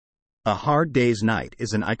A Hard Day's Night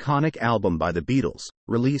is an iconic album by the Beatles,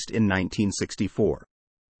 released in 1964.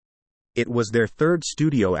 It was their third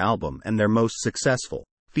studio album and their most successful,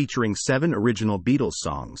 featuring 7 original Beatles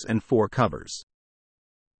songs and 4 covers.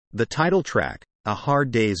 The title track, A Hard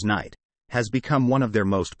Day's Night, has become one of their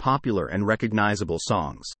most popular and recognizable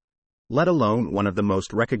songs, let alone one of the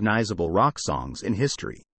most recognizable rock songs in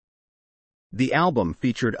history. The album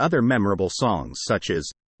featured other memorable songs such as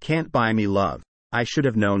Can't Buy Me Love, I Should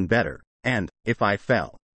Have Known Better, and If I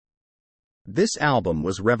Fell. This album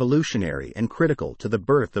was revolutionary and critical to the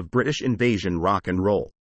birth of British invasion rock and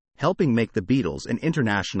roll, helping make the Beatles an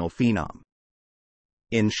international phenom.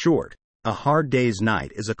 In short, A Hard Day's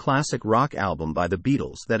Night is a classic rock album by the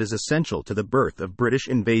Beatles that is essential to the birth of British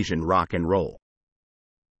invasion rock and roll.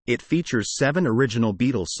 It features 7 original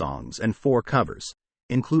Beatles songs and 4 covers,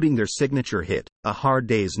 including their signature hit, A Hard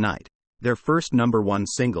Day's Night, their first #1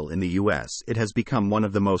 single in the US. It has become one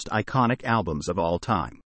of the most iconic albums of all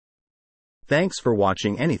time. Thanks for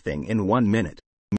watching Anything in 1 Minute.